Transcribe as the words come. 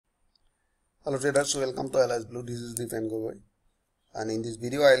Hello traders, welcome to Aliceblue. This is the Gogoy, and in this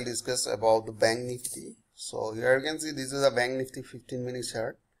video I will discuss about the Bank Nifty. So here you can see this is a Bank Nifty 15 minutes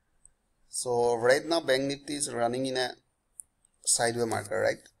chart. So right now Bank Nifty is running in a sideways market,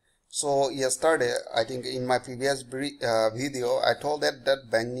 right? So yesterday, I think in my previous video I told that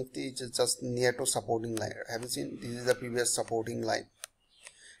Bank Nifty is just near to supporting line. Have you seen? This is the previous supporting line,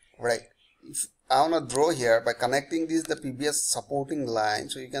 right? If I want to draw here by connecting this the previous supporting line,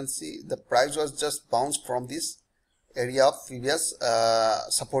 so you can see the price was just bounced from this area of previous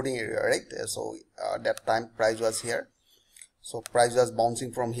supporting area, right? So that time price was here, so price was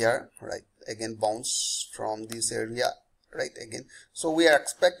bouncing from here, right? Again bounce from this area, right? Again, so we are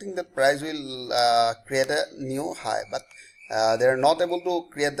expecting that price will create a new high, but they are not able to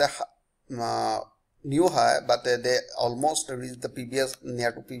create the new high, but they almost reached the previous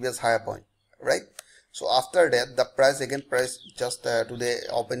near to previous higher point, right? So after that the price just today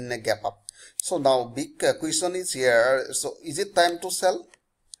open a gap up. So now big question is here, so is it time to sell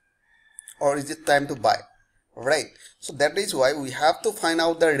or is it time to buy, right? So that is why we have to find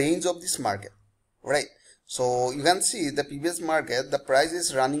out the range of this market, right? So you can see the previous market, the price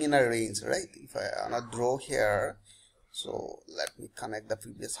is running in a range, right? If I want to draw here, so let me connect the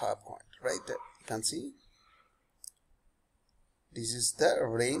previous high point, right? You can see this is the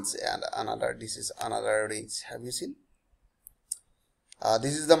range and this is another range. Have you seen?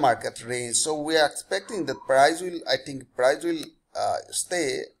 This is the market range. So we are expecting that price will, I think price will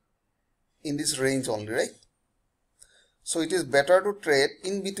stay in this range only, right? So it is better to trade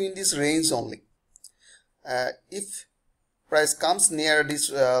in between this range only. If price comes near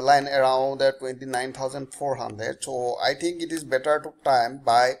this line around 29,400, so I think it is better to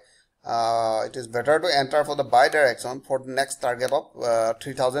buy. It is better to enter for the buy direction for the next target of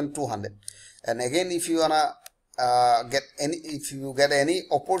 3,200. And again, if you wanna if you get any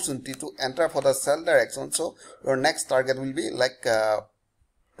opportunity to enter for the sell direction, so your next target will be like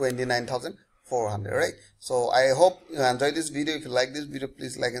 29,400, right? So I hope you enjoyed this video. If you like this video,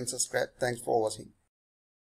 please like and subscribe. Thanks for watching.